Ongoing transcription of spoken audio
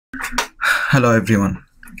Hello everyone,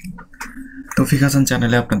 তৌফিক হাসান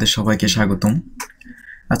চ্যানেলে আপনাদের সবাইকে স্বাগতম।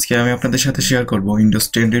 আজকে আমি আপনাদের সাথে শেয়ার করব উইন্ডোজ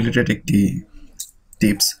 10 রিলেটেড একটি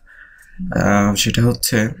টিপস। সেটা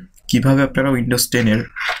হচ্ছে কিভাবে আপনারা উইন্ডোজ 10 এর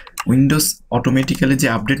উইন্ডোজ অটোমেটিক্যালি যে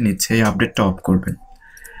আপডেট নিচ্ছে এই আপডেটটা অফ করবেন।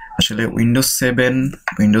 আসলে উইন্ডোজ 7,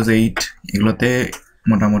 উইন্ডোজ 8 এগুলোতে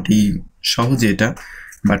মোটামুটি সহজে এটা,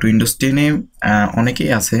 বাট উইন্ডোজ 10 এ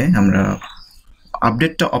অনেকেই আছে আমরা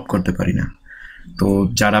আপডেটটা অফ করতে পারি না। তো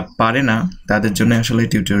যারা পারে না তাদের জন্য আসলে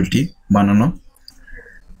টিউটোরিয়ালটি বানানো।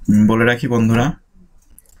 বলে রাখি বন্ধুরা,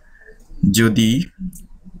 যদি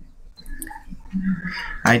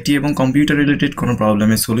আইটি এবং কম্পিউটার রিলেটেড কোনো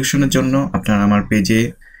প্রবলেমের সলিউশনের জন্য আপনারা আমার পেজে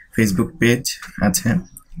ফেসবুক পেজ আছে,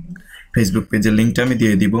 ফেসবুক পেজের লিঙ্কটা আমি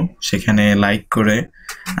দিয়ে দিব। সেখানে লাইক করে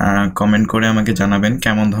কমেন্ট করে আমাকে জানাবেন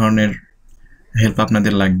কেমন ধরনের হেল্প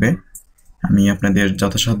আপনাদের লাগবে। আমি আপনাদের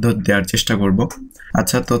যথাসাধ্য দেওয়ার চেষ্টা করব।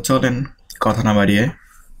 আচ্ছা, তো চলেন কথা না বাড়িয়ে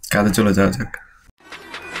কাজে চলে যাওয়া যাক।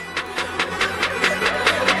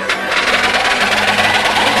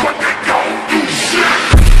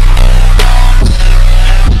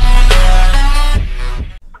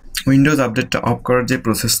 উইন্ডোজ আপডেটটা অফ করার যে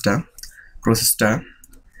প্রসেসটা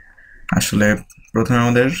আসলে প্রথমে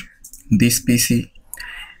আমাদের দিস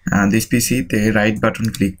পিসিতে রাইট বাটন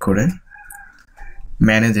ক্লিক করে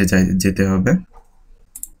ম্যানেজে যেতে হবে।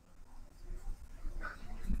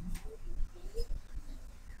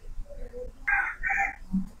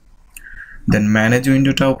 দেন ম্যানেজ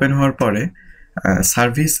উইন্ডোটা ওপেন হওয়ার পরে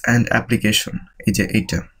সার্ভিস অ্যান্ড অ্যাপ্লিকেশন, এই যে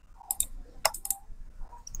এইটা,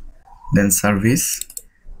 দেন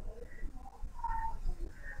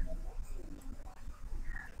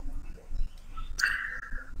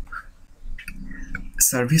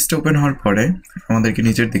সার্ভিসটা ওপেন হওয়ার পরে আমাদেরকে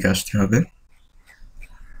নিচের দিকে আসতে হবে।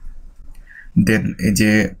 দেন এই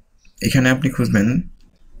যে এখানে আপনি খুঁজবেন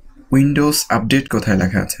উইন্ডোজ আপডেট কোথায়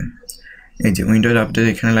লেখা আছে। এই যে উইন্ডোজ আপডেট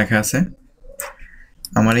এখানে লেখা আছে।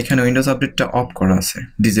 আমার এখানে উইন্ডোজ আপডেটটা অফ করা আছে,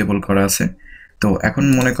 ডিসেবল করা আছে। তো এখন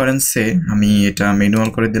মনে করেন আমি এটা ম্যানুয়াল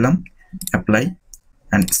করে দিলাম, অ্যাপ্লাই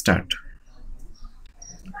অ্যান্ড স্টার্ট।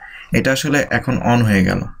 এটা আসলে এখন অন হয়ে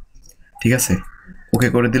গেল, ঠিক আছে। ওকে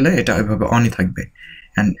করে দিলে এটা ওইভাবে অনই থাকবে।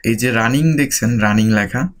 অ্যান্ড এই যে রানিং দেখছেন, রানিং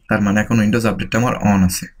লেখা, তার মানে এখন উইন্ডোজ আপডেটটা আমার অন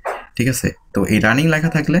আছে, ঠিক আছে। তো এই রানিং লেখা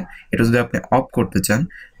থাকলে এটা যদি আপনি অফ করতে চান,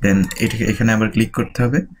 দেন এটাকে এখানে আবার ক্লিক করতে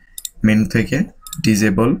হবে মেনু থেকে,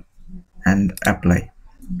 ডিসেবল অ্যান্ড অ্যাপ্লাই,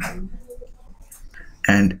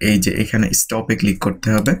 অ্যান্ড এই যে এখানে স্টপে ক্লিক করতে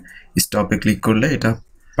হবে। স্টপে ক্লিক করলে এটা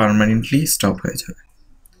পার্মানেন্টলি স্টপ হয়ে যাবে।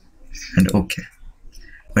 অ্যান্ড ওকে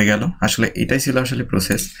হয়ে গেল। আসলে এটাই ছিল আসলে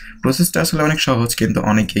প্রসেসটা আসলে অনেক সহজ, কিন্তু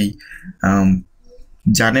অনেকেই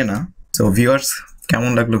জানে না। তো ভিউয়ার্স,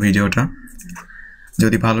 কেমন লাগলো ভিডিওটা?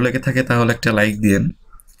 যদি ভালো লেগে থাকে তাহলে একটা লাইক দিন।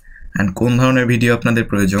 অ্যান্ড কোন ধরনের ভিডিও আপনাদের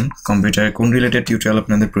প্রয়োজন, কম্পিউটারের কোন রিলেটেড টিউটোরিয়াল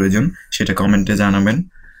আপনাদের প্রয়োজন, সেটা কমেন্টে জানাবেন।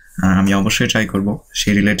 আমি অবশ্যই ট্রাই করব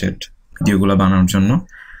সেই রিলেটেড ভিডিওগুলো বানানোর জন্য।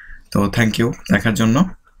 তো থ্যাংক ইউ দেখার জন্য,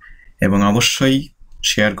 এবং অবশ্যই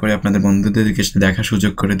শেয়ার করে আপনাদের বন্ধুদেরকে দেখার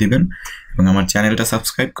সুযোগ করে দিবেন, এবং আমার চ্যানেলটা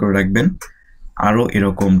সাবস্ক্রাইব করে রাখবেন আরও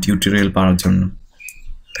এরকম টিউটোরিয়াল পাওয়ার জন্য।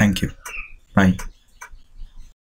 Thank you, by.